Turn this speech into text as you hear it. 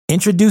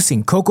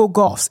Introducing Coco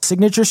Gauff's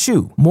signature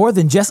shoe, more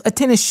than just a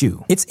tennis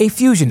shoe. It's a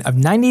fusion of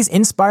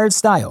 90s-inspired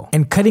style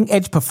and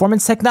cutting-edge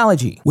performance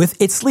technology.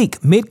 With its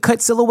sleek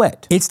mid-cut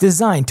silhouette, it's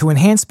designed to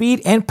enhance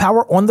speed and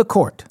power on the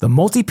court. The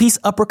multi-piece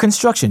upper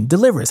construction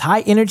delivers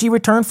high-energy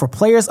return for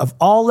players of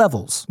all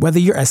levels. Whether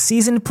you're a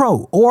seasoned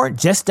pro or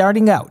just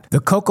starting out, the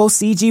Coco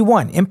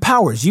CG1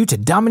 empowers you to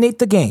dominate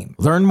the game.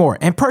 Learn more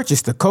and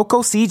purchase the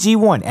Coco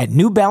CG1 at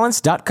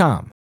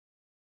NewBalance.com.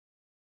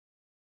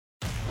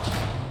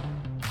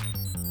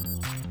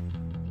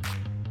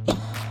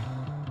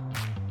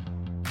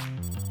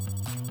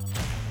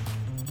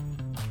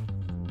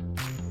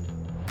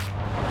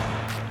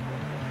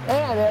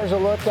 And there's a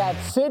look at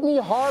Sydney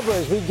Harbor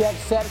as we get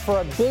set for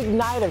a big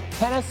night of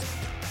tennis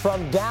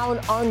from down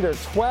under.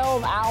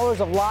 12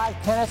 hours of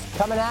live tennis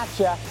coming at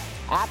you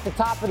at the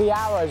top of the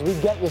hour as we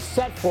get you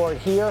set for it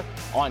here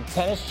on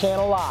Tennis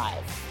Channel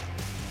Live.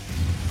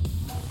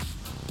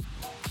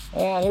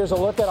 And here's a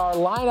look at our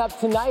lineup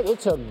tonight.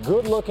 It's a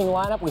good-looking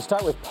lineup. We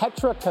start with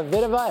Petra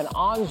Kvitova and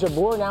Ons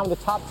Jabeur now in the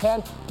top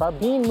 10.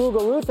 Garbine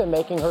Muguruza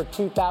making her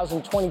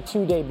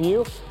 2022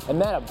 debut. And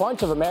then a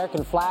bunch of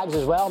American flags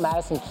as well.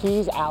 Madison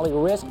Keys, Ali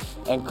Risk,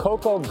 and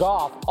Coco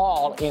Gauff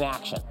all in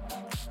action.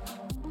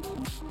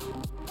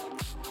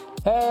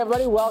 Hey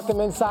everybody, welcome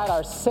inside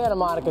our Santa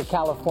Monica,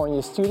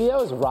 California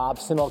studios. Rob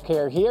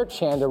Simmelkar here,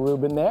 Chanda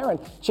Rubin there, and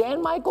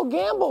Jan Michael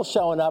Gamble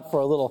showing up for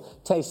a little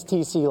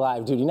TC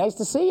Live duty. Nice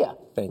to see you.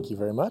 Thank you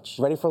very much.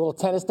 Ready for a little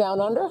tennis down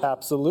under?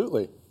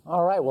 Absolutely.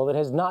 All right, well, it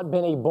has not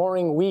been a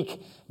boring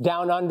week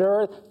down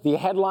under. The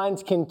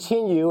headlines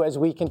continue as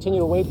we continue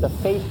to await the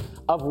fate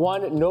of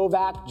one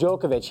Novak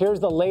Djokovic. Here's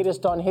the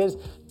latest on his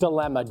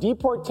dilemma.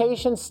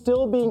 Deportation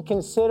still being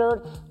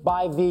considered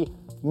by the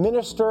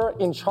minister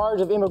in charge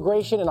of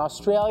immigration in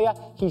Australia.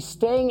 He's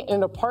staying in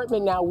an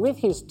apartment now with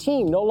his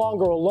team, no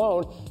longer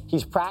alone.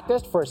 He's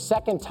practiced for a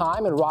second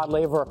time in Rod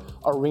Laver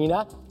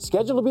Arena,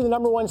 scheduled to be the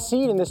 #1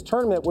 seed in this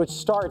tournament, which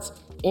starts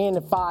in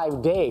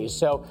 5 days.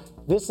 So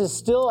this is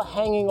still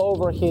hanging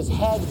over his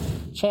head.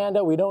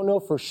 Chanda, we don't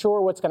know for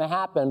sure what's going to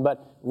happen,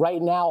 but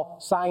right now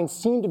signs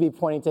seem to be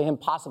pointing to him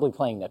possibly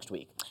playing next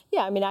week.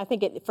 Yeah, I mean, I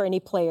think for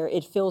any player,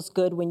 it feels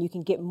good when you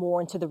can get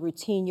more into the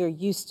routine you're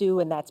used to,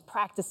 and that's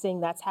practicing,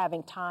 that's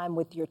having time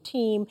with your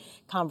team,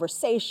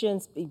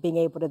 conversations, being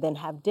able to then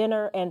have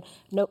dinner. And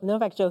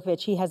Novak Djokovic,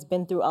 he has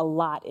been through a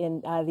lot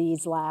in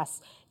these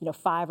last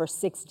 5 or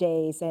 6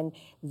 days, and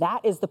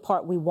that is the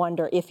part we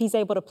wonder if he's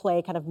able to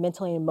play kind of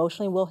mentally and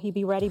emotionally, will he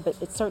be ready? But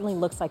it certainly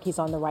looks like he's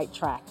on the right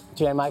track.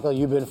 Jan Michael,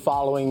 you've been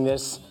following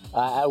this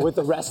with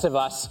the rest of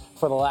us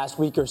for the last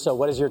week or so.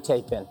 What has your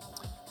take been?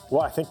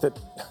 Well, I think that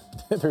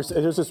there's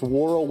this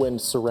whirlwind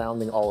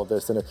surrounding all of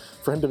this, and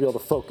for him to be able to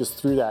focus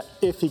through that,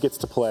 if he gets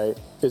to play,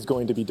 is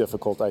going to be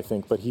difficult, I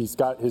think. But he's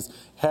got his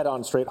head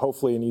on straight,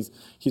 hopefully, and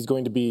he's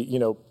going to be,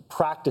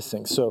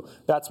 practicing. So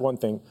that's one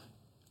thing.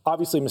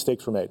 Obviously,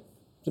 mistakes were made.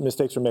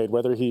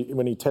 Whether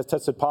when he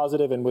tested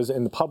positive and was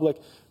in the public,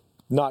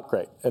 not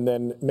great. And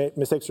then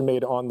mistakes were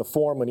made on the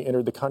form when he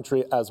entered the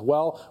country as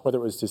well, whether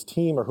it was his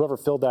team or whoever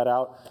filled that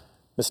out.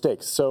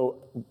 Mistakes.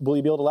 So will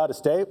he be allowed to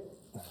stay?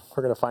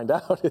 We're going to find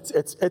out.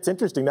 It's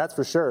interesting, that's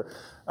for sure.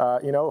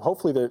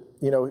 Hopefully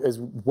as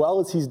well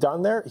as he's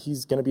done there,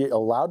 he's going to be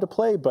allowed to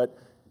play, but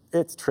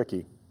it's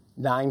tricky.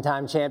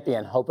 9-time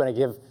champion, hoping to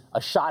give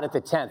a shot at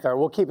the 10th. All right,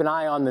 we'll keep an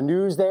eye on the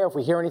news there. If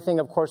we hear anything,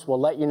 of course, we'll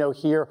let you know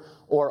here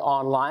or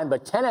online.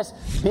 But tennis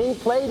being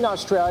played in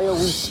Australia,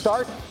 we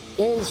start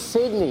in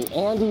Sydney.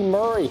 Andy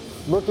Murray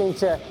looking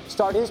to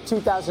start his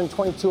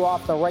 2022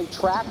 off the right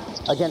track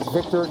against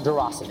Viktor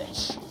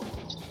Durasovic.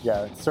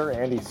 Yeah, Sir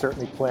Andy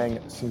certainly playing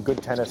some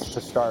good tennis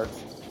to start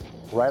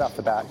right off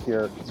the bat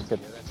here. Look at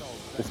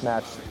this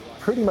match,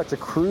 pretty much a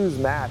cruise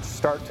match,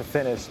 start to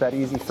finish. That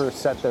easy first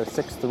set there,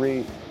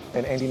 6-3,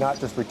 and Andy not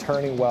just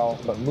returning well,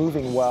 but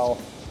moving well.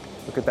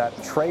 Look at that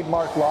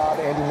trademark lob,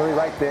 Andy Murray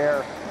right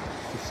there.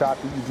 It's a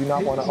shot that you do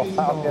not want to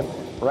allow him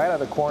right out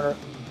of the corner.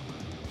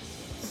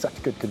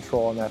 Such good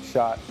control on that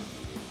shot.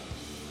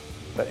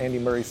 But Andy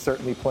Murray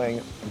certainly playing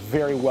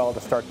very well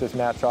to start this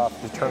match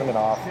off, the tournament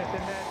off.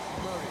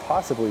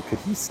 Possibly, could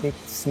he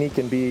sneak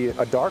and be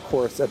a dark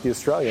horse at the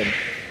Australian?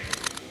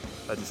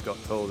 I just got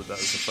told that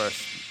was the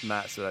first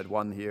match that I'd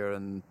won here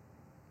in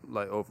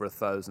over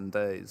 1,000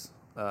 days.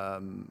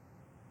 I've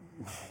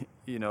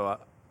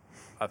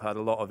had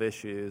a lot of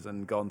issues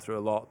and gone through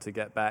a lot to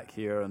get back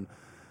here, and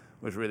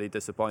was really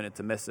disappointed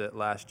to miss it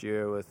last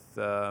year with,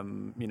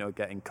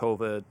 getting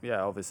COVID.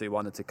 Yeah, obviously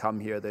wanted to come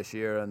here this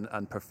year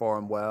and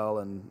perform well,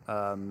 and,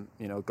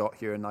 got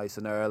here nice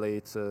and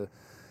early to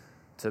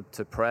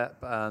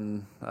prep,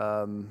 and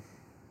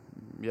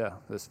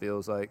this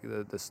feels like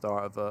the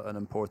start of an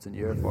important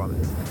year for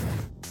me.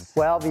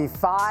 Well, the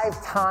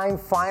 5-time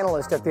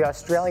finalist at the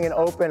Australian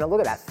Open, and look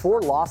at that,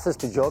 4 losses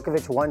to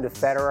Djokovic, 1 to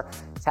Federer.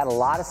 He's had a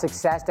lot of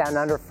success down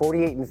under,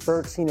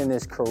 48-13 in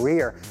his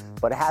career.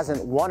 but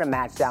hasn't won a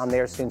match down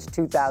there since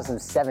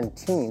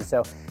 2017.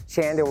 So,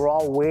 Chanda, we're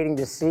all waiting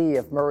to see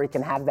if Murray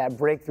can have that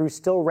breakthrough,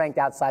 still ranked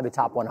outside the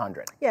top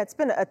 100. Yeah, it's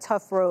been a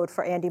tough road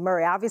for Andy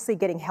Murray. Obviously,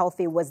 getting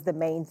healthy was the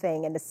main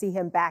thing, and to see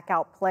him back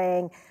out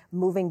playing,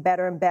 moving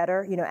better and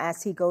better,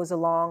 as he goes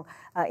along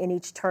in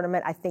each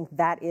tournament, I think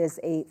that is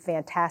a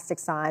fantastic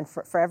sign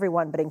for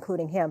everyone, but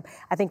including him.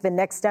 I think the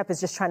next step is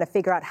just trying to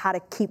figure out how to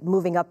keep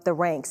moving up the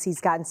ranks.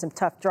 He's gotten some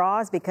tough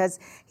draws because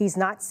he's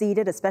not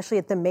seeded, especially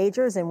at the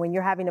majors, and when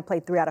you're having to play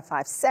 3 out of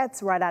 5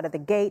 sets right out of the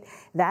gate,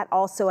 that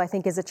also, I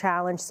think, is a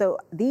challenge. So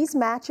these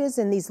matches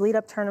and these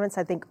lead-up tournaments,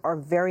 I think, are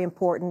very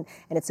important,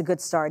 and it's a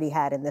good start he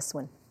had in this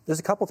one. There's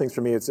a couple things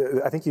for me.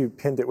 I think you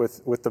pinned it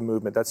with the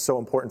movement. That's so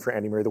important for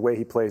Andy Murray. The way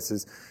he plays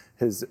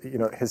his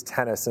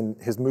tennis and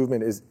his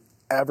movement is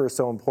ever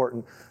so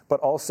important. But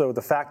also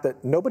the fact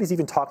that nobody's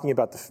even talking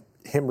about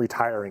him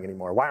retiring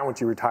anymore. Why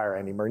won't you retire,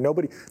 Andy Murray?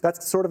 Nobody.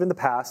 That's sort of in the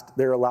past.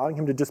 They're allowing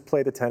him to just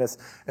play the tennis,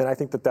 and I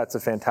think that that's a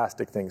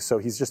fantastic thing. So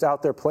he's just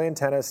out there playing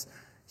tennis.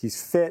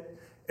 He's fit.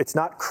 It's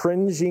not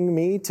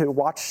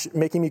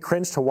making me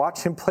cringe to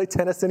watch him play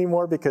tennis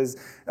anymore because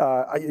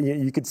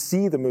you could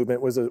see the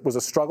movement was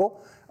a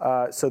struggle.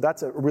 So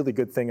that's a really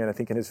good thing, and I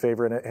think in his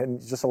favor,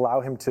 and just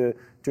allow him to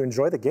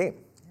enjoy the game.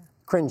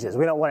 Cringes.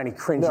 We don't want any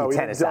cringy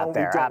tennis out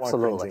there.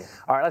 Absolutely.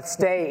 All right, let's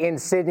stay in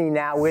Sydney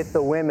now with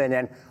the women,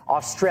 and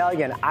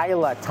Australian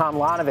Ajla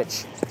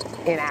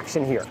Tomljanovic in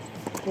action here.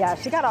 Yeah,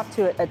 she got off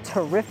to a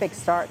terrific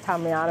start,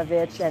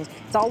 Tomljanovic, and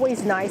it's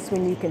always nice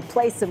when you can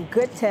play some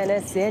good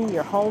tennis in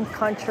your home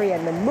country.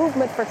 And the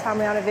movement for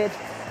Tomljanovic,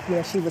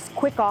 she was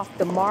quick off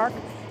the mark,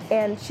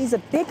 and she's a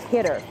big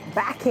hitter.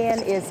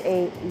 Backhand is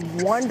a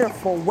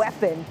wonderful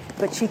weapon,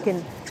 but she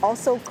can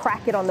also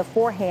crack it on the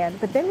forehand.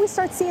 But then we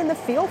start seeing the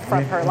feel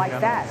from her like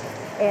that.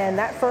 And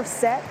that first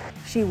set,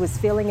 she was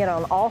feeling it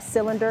on all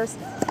cylinders,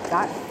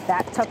 got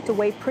that tucked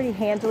away pretty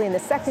handily. In the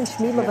second,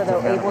 Schmiedlova,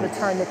 though, able to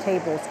turn the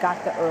tables,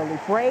 got the early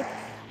break,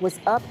 was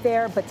up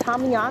there, but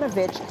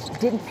Tomljanovic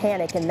didn't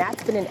panic, and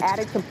that's been an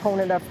added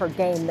component of her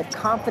game. The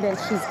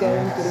confidence she's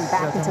gained, getting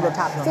back into the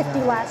top 50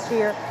 last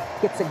year,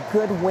 gets a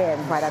good win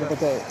right out of the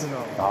gate.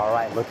 All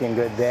right, looking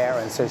good there,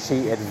 and so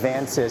she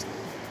advances.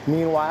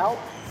 Meanwhile,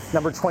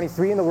 number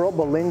 23 in the world,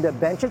 Belinda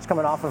Bencic,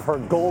 coming off of her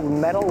gold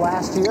medal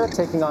last year,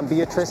 taking on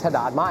Beatriz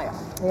Haddad-Maia.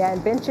 Yeah,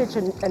 and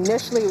Bencic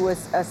initially was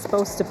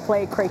supposed to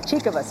play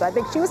Krejcikova, so I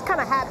think she was kind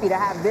of happy to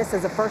have this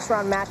as a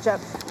first-round matchup,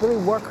 really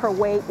work her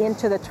way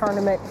into the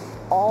tournament,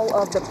 all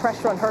of the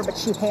pressure on her, but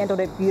she handled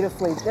it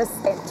beautifully, just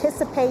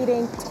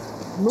anticipating,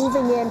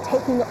 moving in,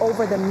 taking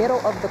over the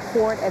middle of the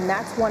court, and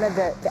that's one of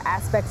the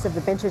aspects of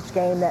the Bencic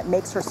game that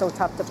makes her so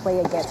tough to play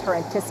against, her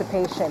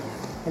anticipation.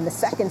 In the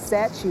second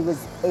set, she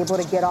was able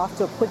to get off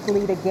to a quick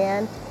lead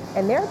again.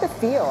 And there's the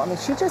feel. I mean,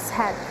 she just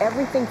had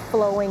everything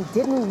flowing,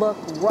 didn't look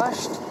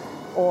rushed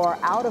or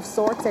out of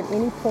sorts at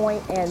any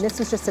point. And this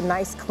was just a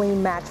nice,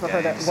 clean match for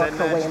her to work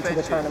her way into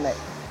the tournament.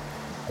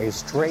 A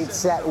straight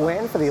set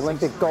win for the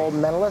Olympic gold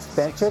medalist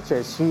Bencic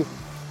as she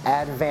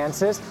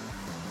advances.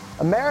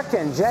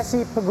 American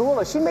Jessie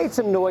Pegula, she made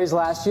some noise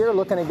last year,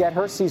 looking to get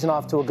her season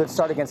off to a good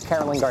start against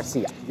Caroline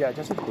Garcia. Yeah,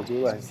 Jessie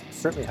Pegula has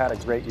certainly had a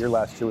great year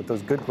last year with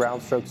those good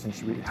ground strokes, and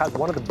she has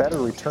one of the better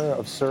return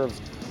of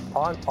serves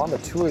on the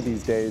tour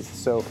these days.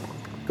 So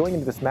going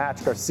into this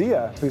match,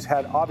 Garcia, who's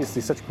had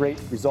obviously such great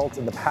results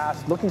in the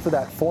past, looking for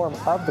that form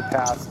of the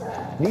past,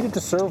 needed to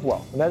serve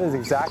well. And that is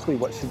exactly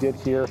what she did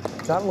here.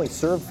 Not only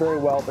served very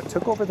well, but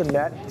took over the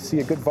net. You see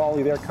a good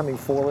volley there coming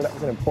forward. That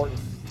was an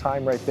important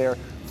time right there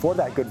for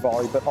that good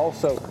volley, but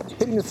also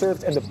hitting the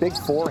serves and the big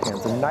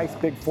forehands, a nice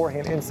big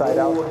forehand inside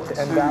out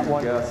to end that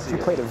one. She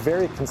played a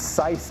very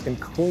concise and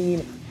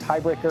clean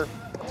tiebreaker.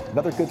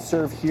 Another good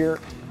serve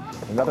here,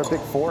 another big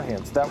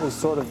forehand. So that was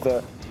sort of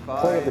the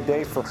play of the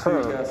day for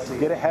her.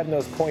 Get ahead in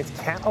those points,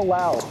 can't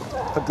allow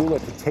Pegula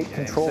to take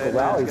control of the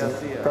rallies.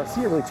 And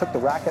Garcia really took the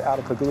racket out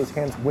of Pegula's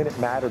hands when it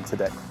mattered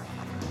today.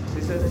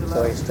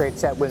 So a straight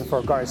set win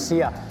for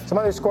Garcia. Some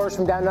other scores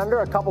from down under,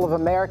 a couple of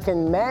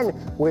American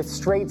men with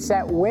straight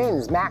set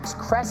wins. Max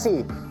Cressy,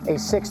 a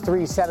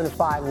 6-3,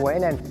 7-5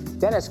 win. And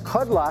Dennis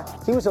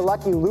Kudla, he was a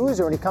lucky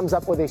loser, and he comes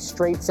up with a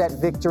straight set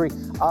victory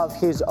of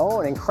his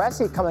own. And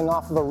Cressy coming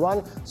off of a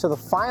run to the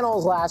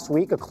finals last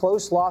week, a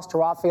close loss to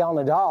Rafael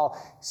Nadal,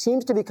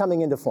 seems to be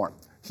coming into form.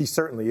 He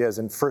certainly is,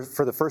 and for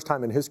the first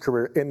time in his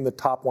career in the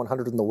top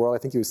 100 in the world. I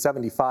think he was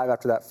 75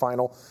 after that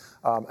final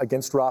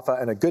against Rafa,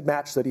 and a good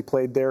match that he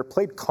played there.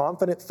 Played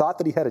confident, thought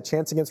that he had a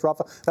chance against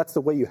Rafa. That's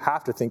the way you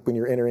have to think when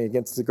you're entering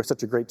against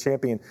such a great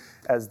champion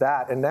as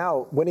that. And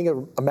now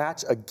winning a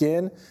match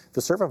again,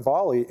 the serve and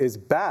volley is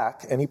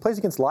back, and he plays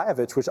against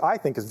Lajovic, which I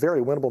think is a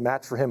very winnable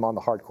match for him on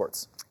the hard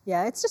courts.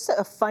 Yeah, it's just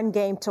a fun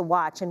game to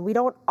watch, and we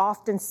don't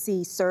often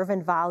see serve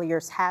and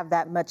volleyers have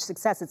that much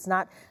success. It's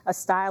not a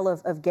style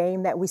of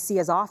game that we see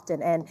as often,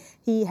 and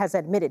he has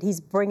admitted he's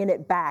bringing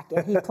it back,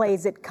 and he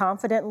plays it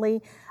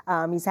confidently.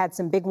 He's had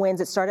some big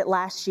wins. It started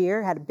last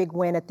year, had a big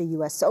win at the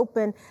U.S.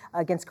 Open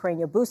against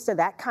Carreño Busta.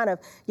 That kind of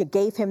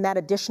gave him that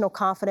additional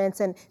confidence,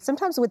 and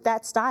sometimes with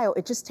that style,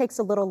 it just takes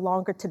a little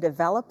longer to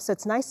develop, so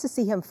it's nice to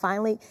see him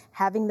finally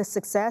having the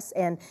success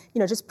and,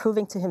 just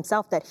proving to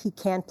himself that he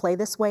can play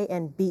this way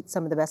and beat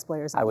some of the best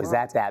players in the world. I was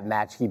at that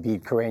match. He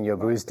beat Carreño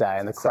Busta,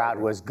 and the crowd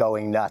was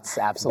going nuts.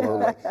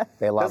 Absolutely.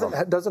 They love him.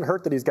 It doesn't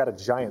hurt that he's got a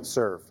giant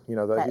serve.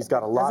 He's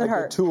got a lot of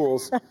good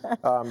tools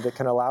that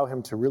can allow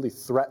him to really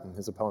threaten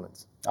his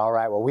opponents. All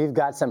right, well, we've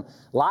got some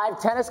live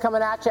tennis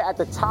coming at you at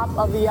the top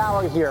of the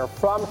hour here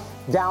from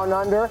Down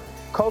Under.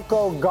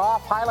 Coco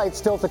Gauff highlights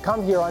still to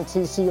come here on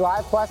TC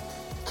Live. Plus,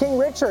 King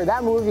Richard,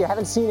 that movie, you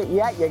haven't seen it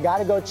yet, you got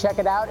to go check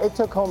it out. It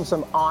took home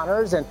some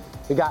honors, and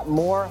we got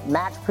more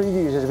match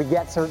previews as we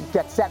get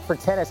set for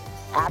tennis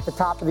at the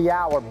top of the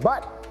hour.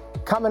 But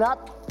coming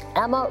up,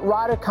 Emma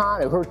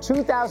Raducanu, her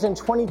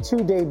 2022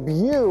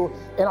 debut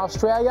in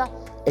Australia,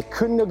 it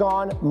couldn't have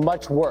gone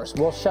much worse.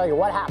 We'll show you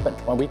what happened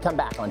when we come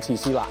back on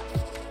TC Live.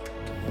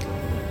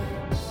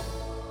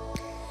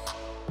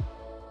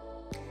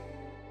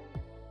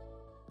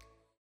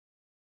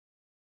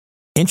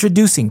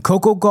 Introducing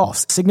Coco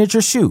Gauff's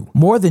signature shoe.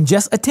 More than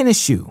just a tennis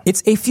shoe,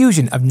 it's a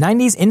fusion of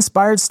 90s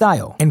inspired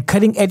style and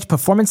cutting-edge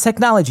performance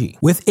technology.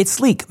 With its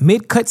sleek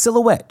mid-cut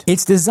silhouette,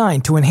 it's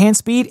designed to enhance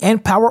speed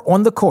and power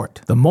on the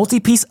court. The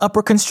multi-piece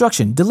upper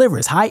construction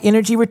delivers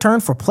high-energy return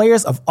for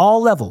players of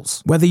all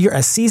levels. Whether you're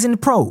a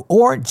seasoned pro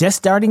or just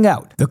starting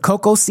out, the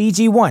Coco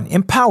CG1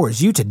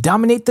 empowers you to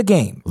dominate the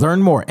game.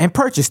 Learn more and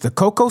purchase the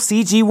Coco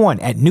CG1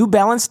 at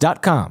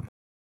NewBalance.com.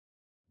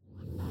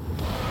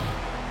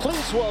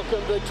 Please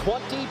welcome the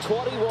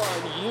 2021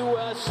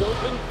 U.S.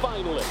 Open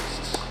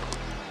finalists.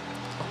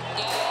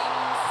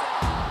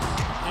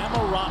 Emma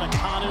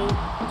Raducanu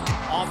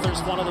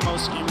authors one of the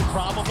most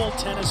improbable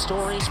tennis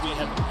stories we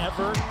have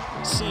ever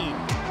seen.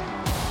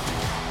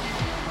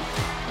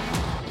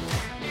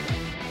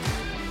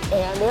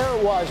 And there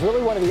it was,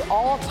 really one of the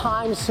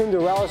all-time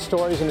Cinderella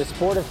stories in the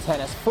sport of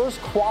tennis.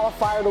 First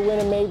qualifier to win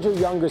a major,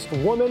 youngest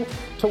woman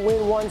to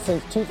win one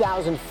since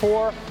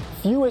 2004.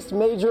 Fewest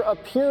major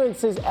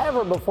appearances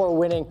ever before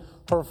winning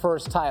her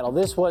first title.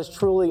 This was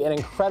truly an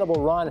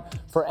incredible run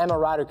for Emma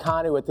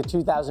Raducanu at the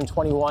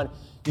 2021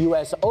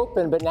 U.S.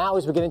 Open. But now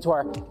as we get into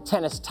our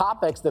tennis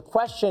topics, the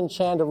question,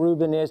 Chanda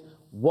Rubin, is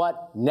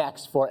what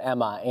next for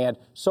Emma? And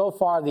so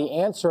far, the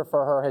answer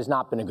for her has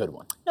not been a good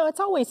one. No, it's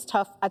always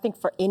tough, I think,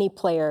 for any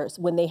players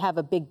when they have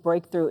a big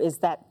breakthrough is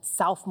that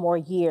sophomore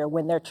year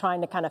when they're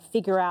trying to kind of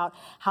figure out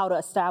how to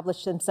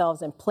establish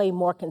themselves and play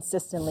more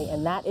consistently.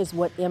 And that is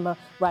what Emma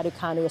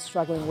Raducanu is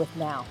struggling with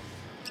now.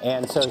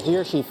 And so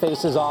here she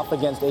faces off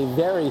against a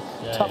very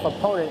tough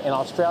opponent in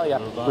Australia,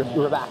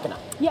 Rybakina.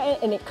 Yeah,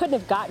 and it couldn't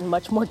have gotten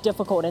much more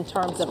difficult in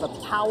terms of a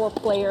power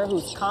player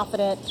who's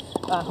confident,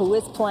 who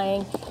is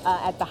playing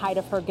at the height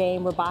of her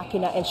game,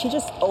 Rybakina, and she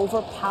just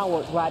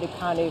overpowered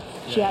Raducanu.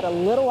 She had a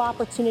little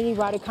opportunity,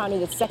 Raducanu,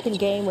 the second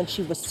game when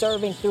she was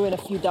serving, threw in a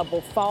few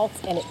double faults,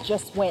 and it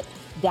just went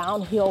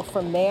downhill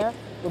from there.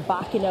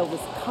 Rybakina was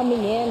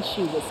coming in.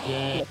 She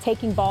was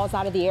taking balls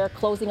out of the air,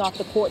 closing off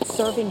the court,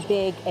 serving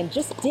big, and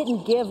just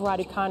didn't give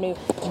Raducanu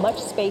much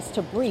space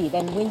to breathe.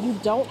 And when you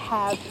don't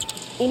have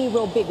any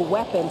real big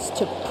weapons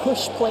to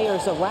push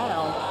players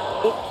around,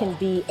 it can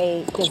be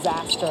a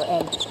disaster.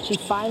 And she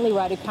finally,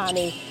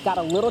 Raducanu, got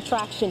a little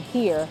traction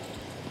here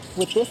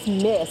with this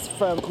miss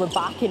from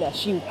Rybakina.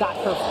 She got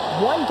her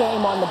one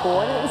game on the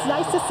board, and it was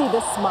nice to see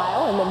this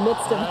smile in the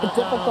midst of a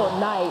difficult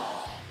night.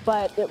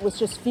 But it was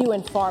just few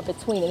and far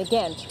between. And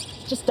again,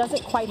 just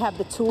doesn't quite have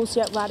the tools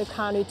yet,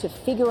 Raducanu, to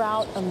figure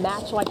out a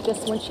match like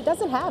this when she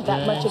doesn't have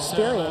that much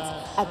experience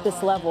at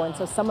this level. And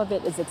so some of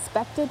it is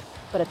expected,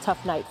 but a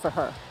tough night for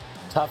her.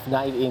 Tough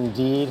night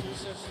indeed.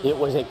 It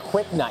was a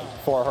quick night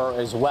for her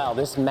as well.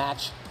 This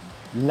match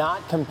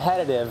not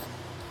competitive.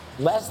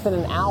 Less than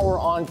an hour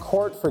on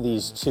court for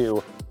these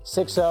two.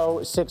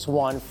 6-0,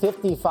 6-1,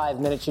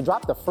 55 minutes. She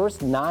dropped the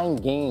first 9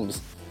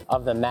 games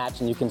of the match,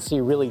 and you can see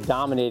really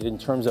dominated in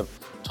terms of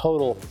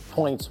total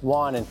points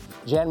won. And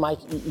Jen, Mike,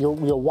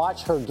 you'll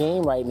watch her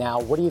game right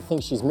now. What do you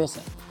think she's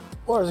missing?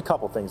 Well, there's a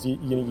couple things.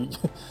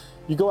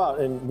 You go out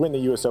and win the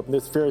U.S. Open.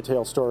 This fairy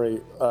tale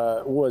story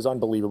was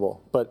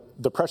unbelievable, but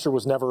the pressure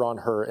was never on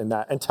her in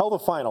that. Until the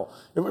final,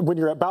 when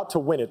you're about to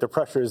win it, the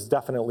pressure is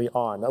definitely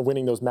on,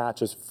 winning those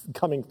matches,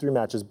 coming through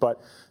matches,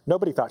 but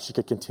nobody thought she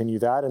could continue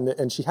that,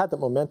 and she had that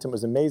momentum. It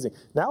was amazing.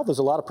 Now there's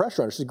a lot of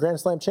pressure on her. She's a Grand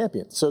Slam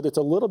champion, so it's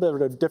a little bit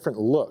of a different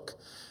look.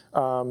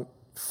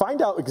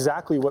 Find out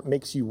exactly what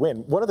makes you win.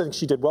 One of the things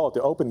she did well at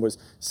the Open was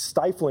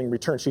stifling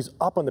returns. She's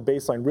up on the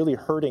baseline, really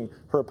hurting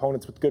her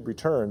opponents with good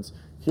returns.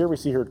 Here we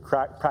see her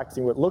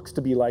practicing what looks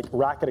to be like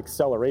racket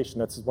acceleration.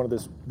 That's one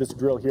of this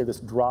drill here, this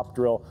drop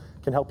drill,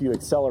 can help you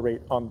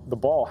accelerate on the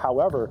ball.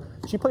 However,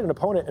 she played an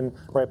opponent in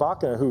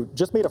Rybakina who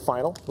just made a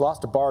final,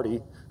 lost to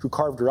Barty, who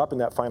carved her up in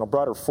that final,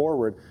 brought her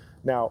forward.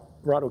 Now,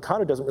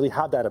 Raducanu doesn't really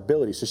have that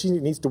ability, so she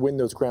needs to win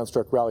those ground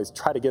stroke rallies,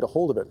 try to get a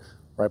hold of it.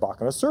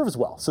 Rybakina serves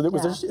well. So it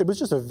was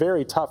just a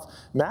very tough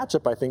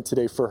matchup, I think,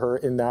 today for her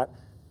in that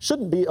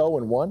shouldn't be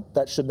 0-1.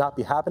 That should not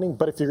be happening.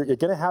 But if you're going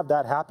to have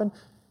that happen,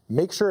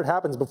 make sure it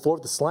happens before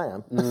the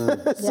slam.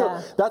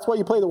 So that's why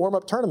you play the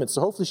warm-up tournament. So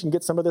hopefully she can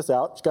get some of this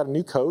out. She's got a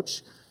new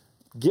coach.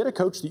 Get a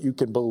coach that you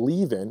can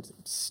believe in.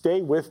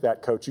 Stay with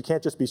that coach. You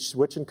can't just be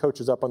switching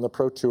coaches up on the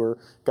Pro Tour.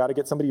 Got to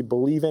get somebody you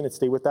believe in and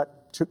stay with that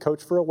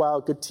coach for a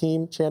while. Good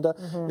team, Chanda,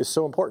 is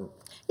so important.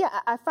 Yeah,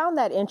 I found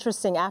that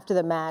interesting after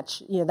the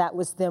match. That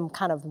was them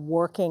kind of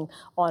working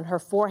on her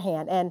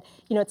forehand. And,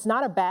 it's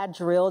not a bad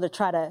drill to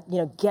try to,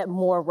 get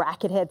more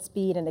racket head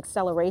speed and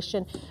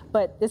acceleration.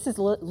 But this is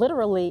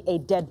literally a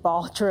dead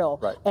ball drill.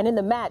 Right. And in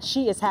the match,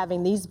 she is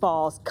having these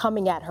balls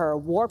coming at her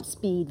warp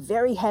speed,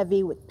 very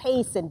heavy with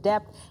pace and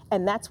depth.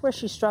 And that's where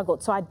she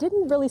struggled. So I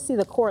didn't really see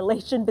the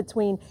correlation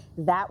between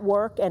that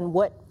work and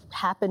what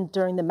happened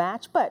during the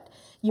match. But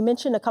you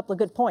mentioned a couple of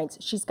good points.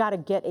 She's got to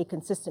get a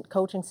consistent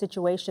coaching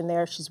situation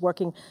there. She's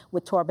working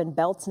with Torben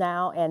Beltz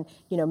now, and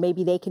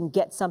maybe they can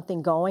get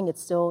something going.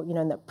 It's still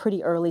in the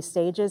pretty early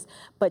stages,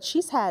 but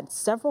she's had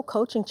several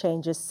coaching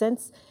changes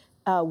since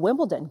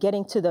Wimbledon,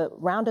 getting to the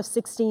round of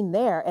 16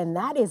 there, and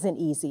that isn't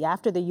easy.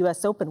 After the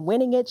U.S. Open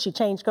winning it, she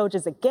changed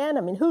coaches again.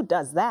 I mean, who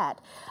does that?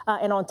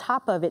 And on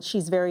top of it,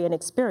 she's very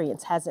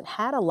inexperienced, hasn't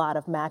had a lot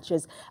of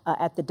matches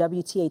at the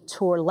WTA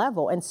Tour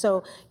level. And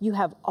so you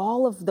have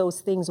all of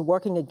those things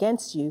working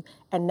against you,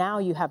 and now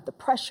you have the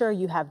pressure,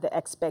 you have the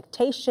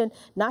expectation,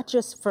 not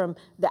just from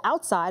the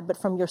outside, but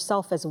from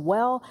yourself as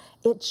well.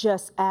 It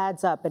just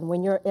adds up. And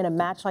when you're in a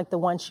match like the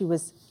one she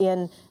was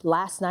in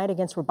last night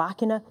against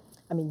Rybakina,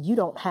 I mean, you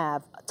don't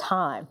have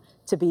time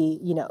to be,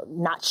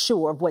 not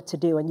sure of what to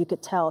do. And you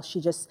could tell she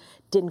just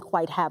didn't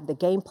quite have the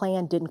game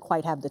plan, didn't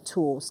quite have the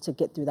tools to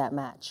get through that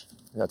match.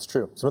 That's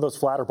true. Some of those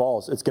flatter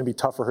balls, it's going to be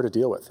tough for her to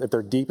deal with. If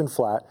they're deep and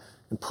flat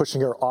and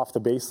pushing her off the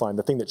baseline,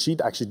 the thing that she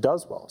actually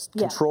does well is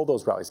control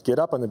those rallies, get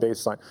up on the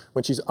baseline.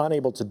 When she's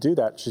unable to do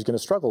that, she's going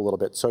to struggle a little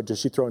bit. So does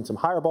she throw in some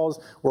higher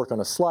balls, work on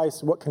a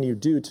slice? What can you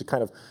do to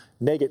kind of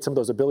negate some of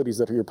those abilities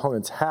that your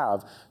opponents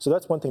have? So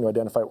that's one thing to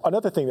identify.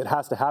 Another thing that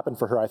has to happen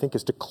for her, I think,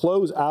 is to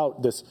close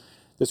out this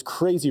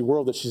crazy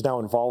world that she's now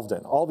involved in.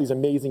 All these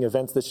amazing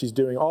events that she's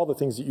doing, all the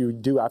things that you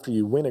do after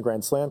you win a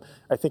Grand Slam,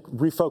 I think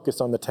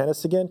refocus on the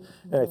tennis again,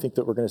 and I think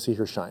that we're going to see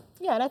her shine.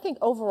 Yeah, and I think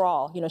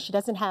overall, she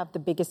doesn't have the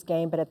biggest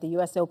game, but at the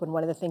U.S. Open,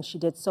 one of the things she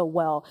did so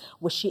well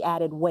was she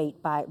added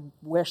weight by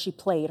where she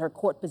played, her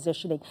court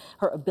positioning,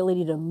 her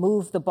ability to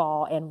move the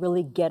ball and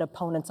really get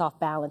opponents off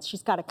balance.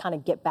 She's got to kind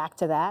of get back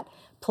to that,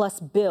 plus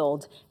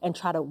build and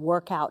try to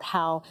work out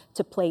how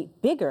to play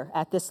bigger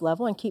at this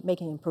level and keep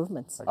making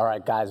improvements. All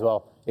right, guys,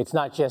 well, it's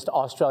not just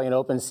Australian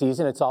Open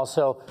season, it's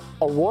also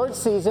award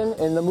season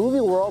in the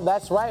movie world.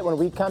 That's right. When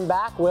we come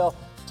back, we'll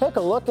take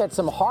a look at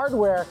some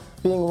hardware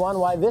being won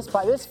by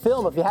this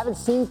film. If you haven't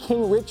seen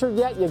King Richard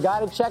yet, you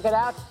got to check it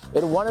out.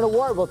 It won an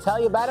award. We'll tell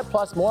you about it,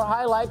 plus more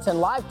highlights and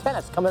live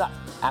tennis coming up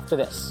after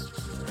this.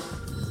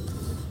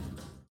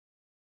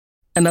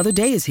 Another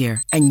day is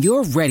here, and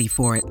you're ready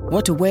for it.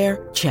 What to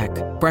wear? Check.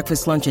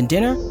 Breakfast, lunch, and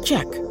dinner?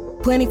 Check.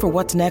 Planning for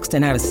what's next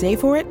and how to save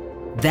for it?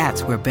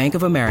 That's where Bank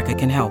of America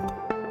can help.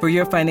 For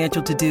your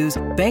financial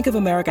to-dos, Bank of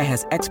America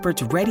has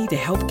experts ready to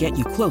help get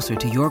you closer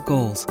to your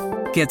goals.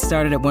 Get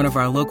started at one of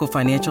our local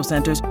financial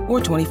centers or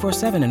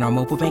 24/7 in our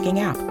mobile banking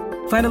app.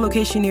 Find a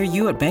location near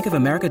you at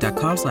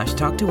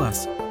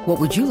bankofamerica.com/talktous. What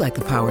would you like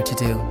the power to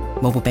do?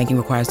 Mobile banking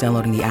requires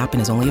downloading the app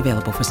and is only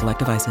available for select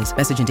devices.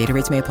 Message and data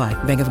rates may apply.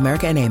 Bank of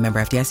America N.A., member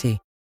FDIC.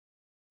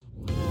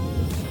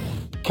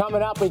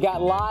 Coming up, we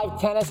got live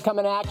tennis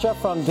coming at you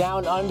from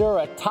down under,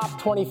 a top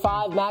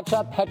 25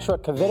 matchup. Petra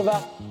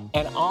Kvitova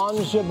and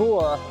Ons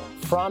Jabeur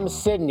from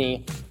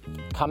Sydney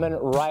coming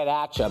right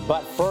at you.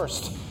 But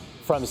first,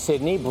 from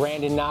Sydney,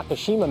 Brandon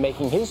Nakashima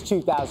making his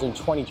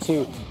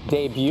 2022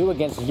 debut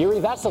against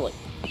Jiri Vesely.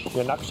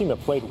 Yeah, Nakashima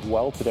played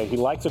well today. He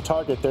likes a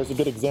target. There's a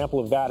good example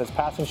of that. His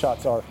passing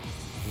shots are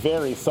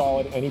very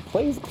solid, and he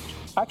plays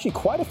actually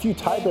quite a few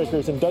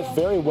tiebreakers and does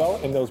very well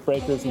in those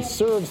breakers. He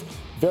serves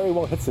very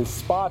well, hits his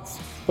spots,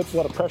 puts a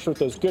lot of pressure with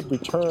those good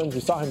returns.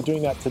 We saw him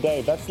doing that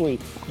today. Vesely,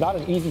 not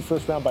an easy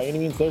first round by any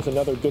means. There's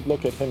another good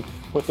look at him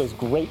with those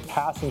great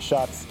passing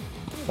shots.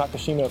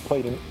 Nakashima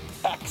played an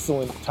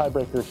excellent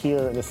tiebreaker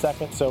here in the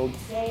second. So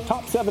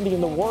top 70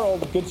 in the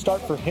world, a good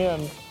start for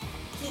him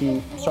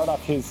to start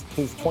off his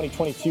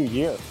 2022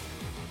 year.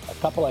 A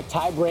couple of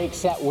tie-break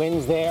set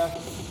wins there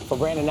for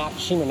Brandon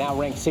Nakashima, now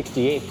ranked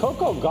 68th.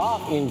 Coco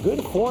Gauff in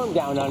good form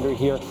down under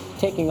here,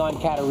 taking on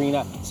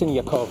Katerina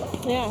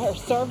Siniakova. Yeah, her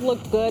serve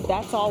looked good.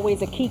 That's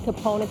always a key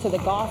component to the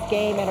Gauff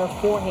game, and her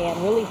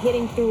forehand, really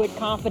hitting through it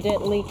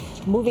confidently,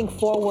 moving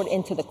forward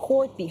into the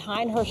court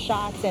behind her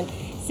shots. And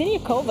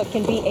Siniakova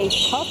can be a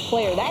tough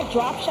player. That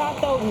drop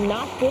shot, though,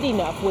 not good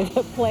enough with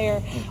a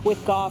player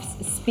with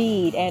Gauff's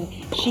speed. And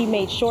she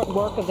made short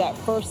work of that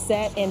first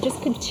set and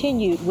just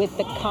continued with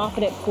the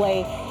confident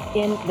play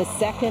in the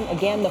second.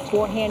 Again, the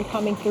forehand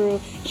coming through.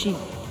 She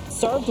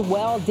served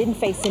well, didn't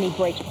face any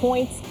break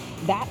points.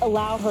 that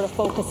allowed her to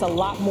focus a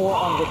lot more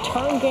on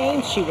return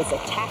game. She was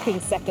attacking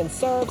second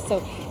serve.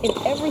 So in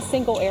every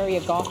single area,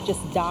 Gauff just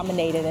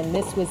dominated. And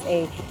this was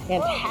a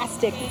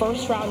fantastic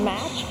first-round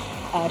match.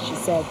 She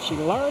said she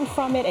learned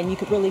from it, and you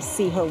could really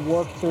see her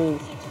work through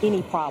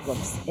any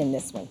problems in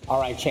this one. All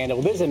right, Chanda,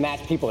 well, this is a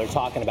match people are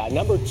talking about.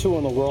 Number 2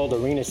 in the world,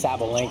 Aryna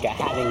Sabalenka,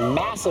 having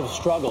massive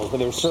struggles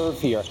with her serve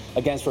here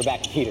against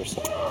Rebecca Peters.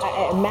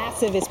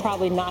 Massive is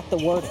probably not the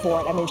word for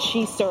it. I mean,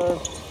 she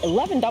served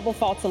 11 double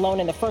faults alone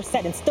in the first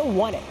set and still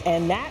won it.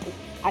 And that,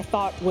 I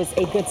thought, was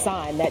a good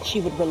sign that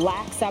she would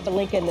relax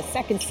Sabalenka in the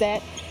second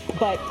set.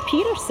 But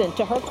Peterson,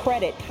 to her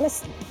credit, kind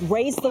of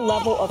raised the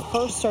level of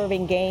her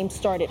serving game,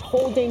 started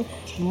holding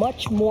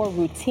much more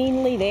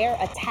routinely there,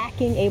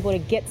 attacking, able to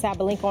get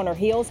Sabalenka on her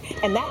heels,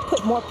 and that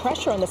put more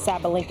pressure on the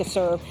Sabalenka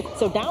serve.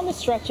 So down the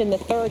stretch in the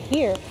third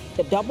here,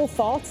 the double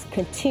faults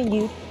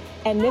continued,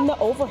 and then the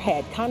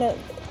overhead, kind of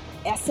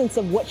essence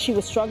of what she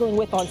was struggling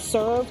with on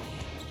serve.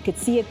 You could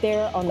see it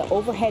there on the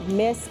overhead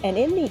miss, and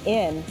in the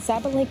end,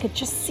 Sabalenka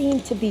just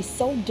seemed to be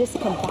so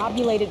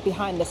discombobulated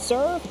behind the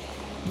serve.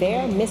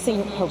 They're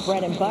missing her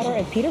bread and butter,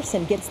 and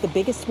Peterson gets the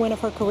biggest win of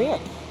her career.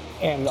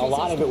 And a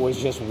lot of it was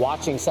just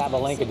watching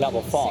Sabalenka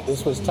double fault.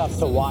 This was tough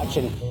to watch,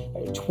 and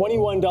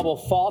 21 double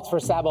faults for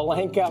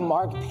Sabalenka.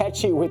 Mark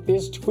Petchey with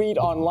this tweet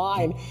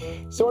online,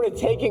 sort of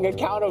taking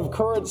account of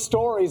current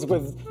stories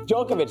with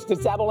Djokovic. Did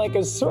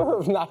Sabalenka's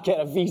serve not get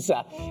a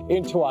visa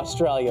into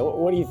Australia?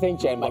 What do you think,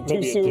 Jen? Mike,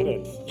 maybe too soon?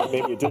 It didn't.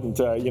 Maybe it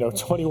didn't.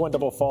 21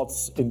 double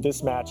faults in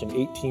this match and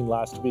 18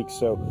 last week.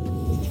 So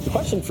the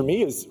question for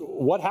me is,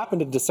 what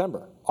happened in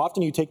December?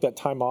 Often you take that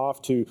time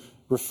off to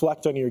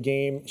reflect on your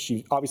game.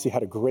 She obviously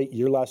had a great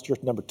year last year,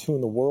 number 2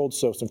 in the world,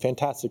 so some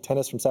fantastic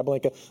tennis from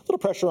Sabalenka. A little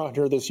pressure on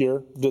her this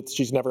year that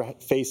she's never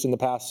faced in the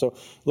past. So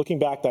looking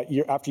back that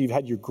year, after you've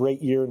had your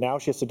great year, now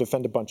she has to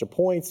defend a bunch of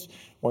points,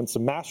 won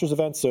some Masters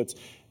events, so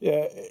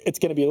it's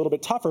going to be a little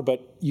bit tougher.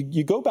 But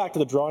you go back to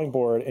the drawing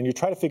board and you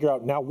try to figure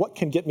out now what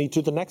can get me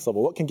to the next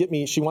level. What can get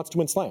me? She wants to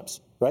win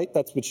slams, right?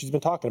 That's what she's been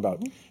talking about.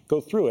 Mm-hmm.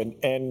 Go through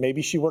and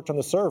maybe she worked on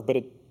the serve, but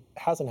it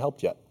hasn't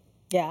helped yet.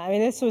 Yeah, I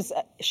mean, this was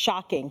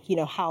shocking,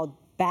 how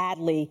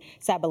badly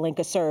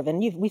Sabalenka served. And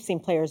we've seen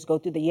players go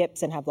through the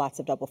yips and have lots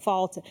of double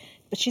faults.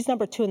 But she's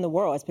number 2 in the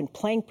world, has been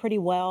playing pretty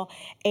well.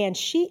 And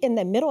she, in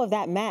the middle of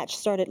that match,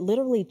 started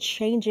literally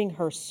changing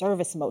her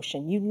service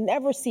motion. You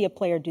never see a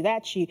player do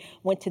that. She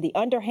went to the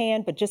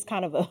underhand, but just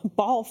kind of a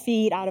ball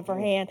feed out of her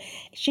hand.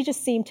 She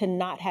just seemed to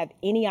not have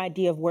any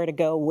idea of where to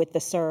go with the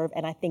serve.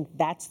 And I think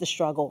that's the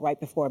struggle right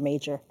before a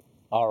major.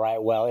 All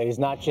right, well, it is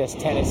not just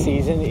tennis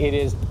season, it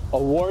is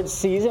awards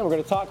season. We're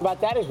going to talk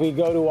about that as we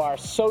go to our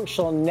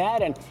social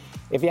net. And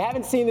if you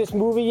haven't seen this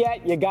movie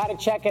yet, you got to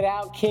check it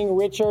out, King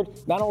Richard.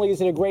 Not only is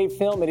it a great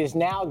film, it is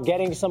now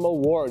getting some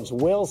awards.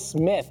 Will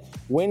Smith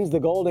wins the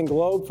Golden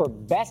Globe for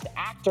Best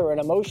Actor in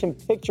a Motion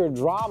Picture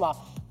Drama,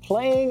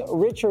 playing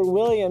Richard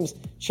Williams.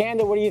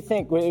 Chanda, what do you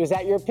think? Was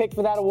that your pick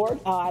for that award?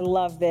 Oh, I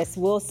love this.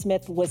 Will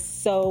Smith was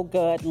so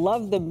good.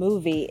 Love the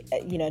movie,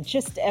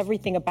 just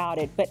everything about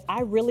it. But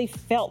I really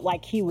felt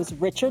like he was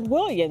Richard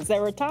Williams.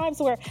 There were times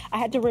where I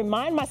had to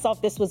remind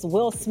myself this was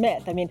Will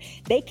Smith. I mean,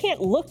 they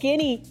can't look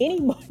any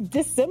more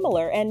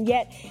dissimilar, and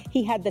yet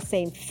he had the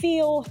same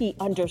feel. He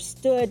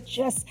understood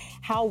just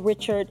how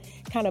Richard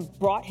kind of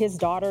brought his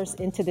daughters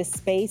into this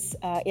space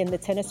in the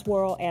tennis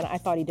world, and I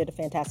thought he did a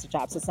fantastic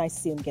job. So it's nice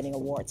to see him getting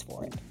awards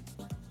for it.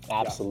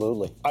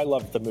 Absolutely. Yeah. I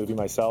loved the movie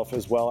myself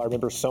as well. I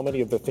remember so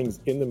many of the things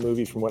in the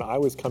movie from when I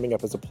was coming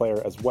up as a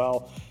player as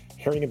well,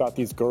 hearing about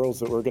these girls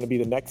that were going to be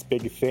the next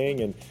big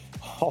thing and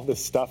all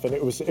this stuff. And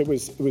it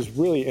was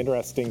really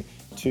interesting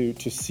to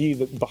see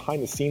the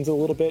behind the scenes a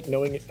little bit,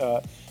 knowing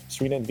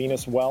Serena and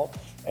Venus well,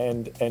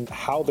 and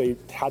how they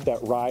had that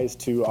rise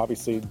to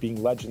obviously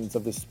being legends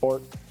of this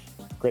sport.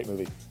 Great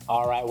movie.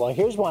 All right, well,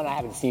 here's one I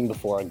haven't seen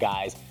before,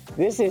 guys.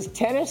 This is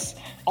tennis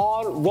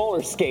on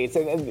roller skates.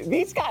 And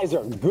these guys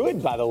are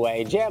good, by the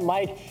way. Jan,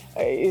 Mike,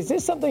 is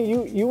this something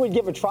you would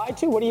give a try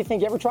to? What do you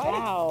think? You ever tried it?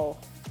 Wow.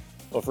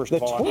 Well, first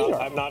of all,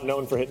 I'm not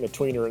known for hitting a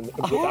tweener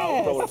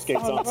without roller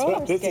skates on.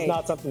 So this is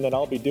not something that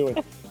I'll be doing.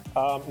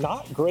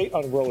 Not great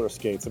on roller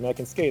skates. I mean, I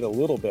can skate a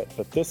little bit,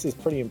 but this is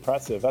pretty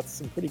impressive. That's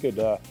some pretty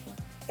good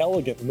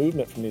elegant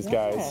movement from these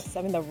guys. Yes,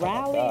 I mean, the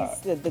rallies,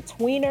 the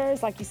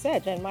tweeners, like you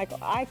said, Jen Michael,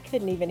 I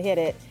couldn't even hit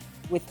it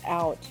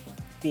without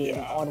being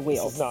on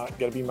wheels. This is not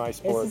going to be my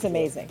sport. This is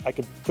amazing. I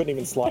couldn't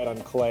even slide on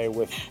clay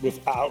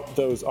without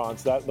those on,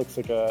 so that looks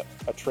like a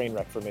train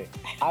wreck for me.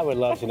 I would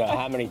love to know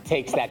how many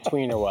takes that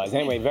tweener was.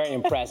 Anyway, very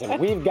impressive.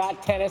 We've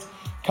got tennis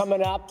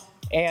coming up,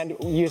 and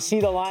you see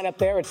the lineup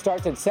there. It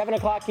starts at 7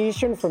 o'clock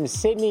Eastern from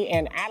Sydney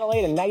and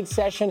Adelaide, a night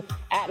session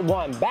at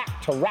 1.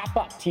 Back to wrap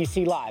up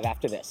TC Live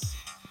after this.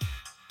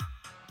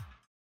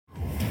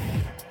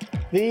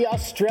 The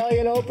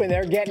Australian Open,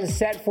 they're getting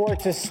set for it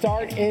to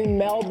start in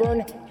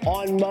Melbourne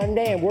on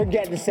Monday, and we're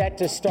getting set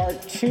to start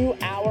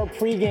 2-hour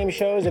pregame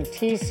shows of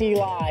TC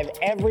Live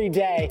every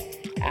day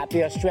at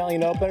the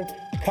Australian Open.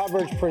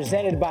 coverage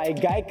presented by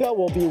Geico.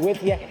 We'll be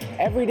with you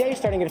every day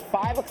starting at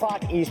 5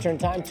 o'clock Eastern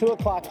Time, 2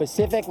 o'clock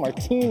Pacific.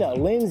 Martina,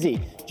 Lindsay,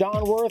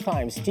 John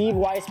Wertheim, Steve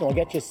Weissman will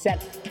get you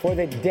set for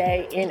the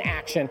day in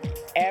action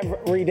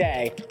every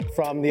day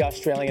from the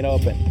Australian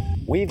Open.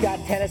 We've got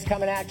tennis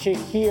coming at you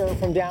here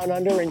from Down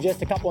Under in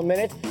just a couple of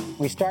minutes.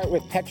 We start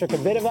with Petra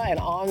Kvitova and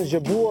Ons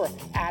Jabeur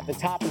at the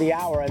top of the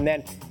hour, and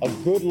then a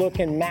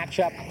good-looking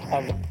matchup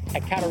of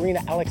Ekaterina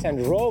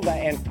Alexandrova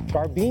and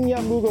Garbiñe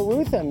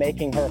Muguruza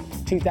making her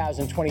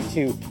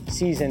 2022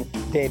 season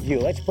debut.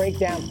 Let's break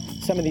down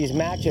some of these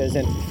matches,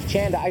 and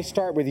Chanda, I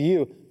start with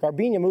you.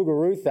 Garbiñe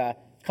Muguruza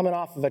coming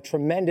off of a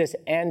tremendous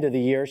end of the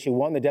year. She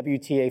won the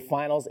WTA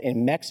finals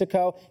in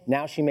Mexico.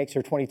 Now she makes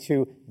her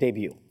 22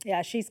 debut.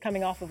 Yeah, she's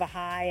coming off of a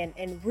high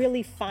and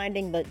really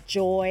finding the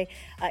joy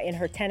in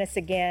her tennis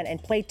again,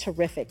 and played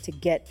terrific to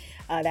get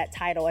that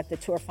title at the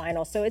Tour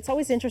Finals. So it's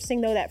always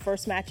interesting, though, that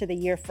first match of the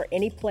year for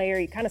any player.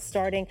 You're kind of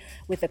starting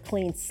with a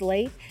clean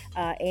slate.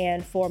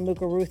 And for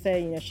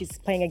Muguruza, you know, she's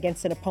playing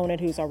against an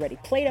opponent who's already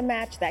played a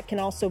match. That can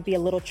also be a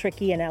little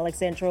tricky in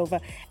Alexandrova.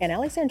 And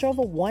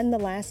Alexandrova won the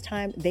last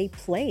time they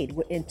played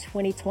in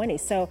 2020.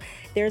 So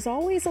there's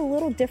always a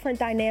little different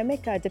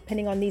dynamic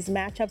depending on these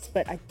matchups.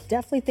 But I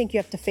definitely think you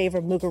have to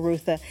favor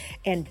Muguruza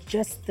and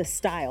just the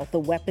style, the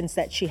weapons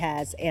that she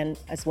has, and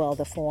as well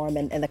the form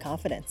and the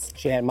confidence.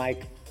 Shan,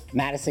 Mike,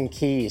 Madison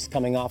Keys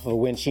coming off of a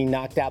win. She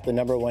knocked out the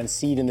 #1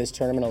 seed in this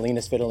tournament, Alina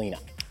Svitolina.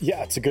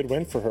 Yeah, it's a good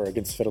win for her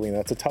against Svitolina.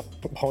 That's a tough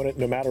opponent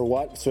no matter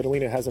what.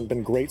 Svitolina hasn't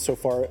been great so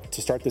far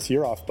to start this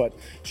year off, but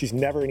she's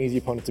never an easy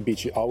opponent to beat.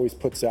 She always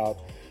puts out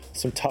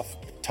some tough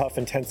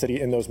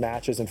intensity in those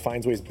matches and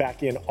finds ways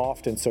back in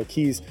often. So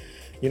Keys,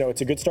 you know,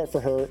 it's a good start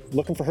for her.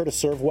 Looking for her to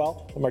serve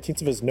well.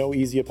 Martincova is no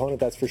easy opponent,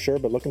 that's for sure,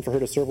 but looking for her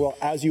to serve well,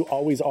 as you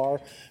always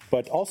are,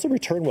 but also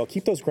return well.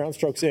 Keep those ground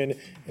strokes in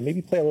and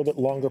maybe play a little bit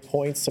longer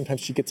points.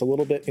 Sometimes she gets a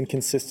little bit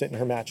inconsistent in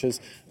her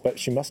matches, but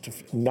she must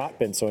have not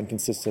been so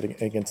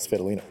inconsistent against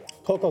Svitolina.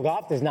 Coco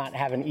Gauff does not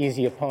have an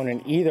easy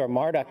opponent either.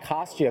 Marta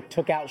Kostyuk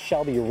took out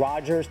Shelby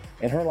Rogers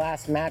in her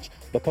last match,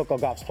 but Coco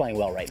Gauff's playing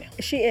well right now.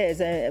 She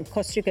is, and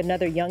Kostyuk,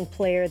 another young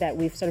player that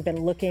we've sort of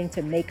been looking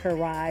to make her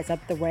rise up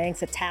the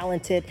ranks, a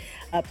talented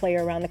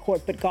player around the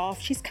court. But Gauff,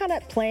 she's kind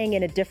of playing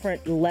in a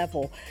different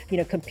level, you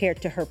know,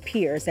 compared to her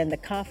peers. And the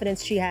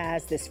confidence she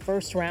has this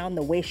first round,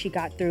 the way she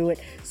got through it,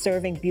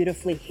 serving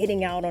beautifully,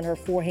 hitting out on her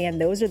forehand,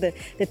 those are the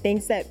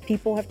things that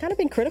people have kind of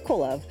been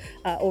critical of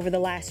over the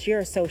last year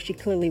or so. She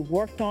clearly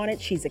worked on it.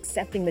 She's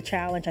accepting the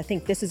challenge. I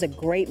think this is a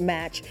great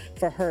match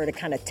for her to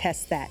kind of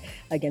test that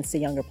against a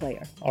younger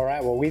player. All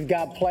right, well, we've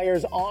got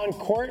players on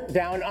court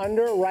Down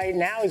Under right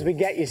now as we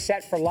get you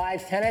set for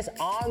live tennis.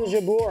 Ons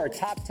Jabeur,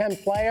 top 10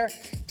 player,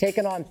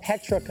 taking on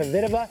Petra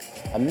Kvitova.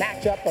 A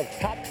matchup of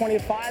top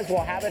 25s. We'll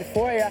have it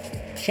for you.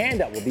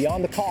 Chanda will be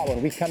on the call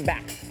when we come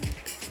back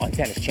on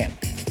Tennis Channel.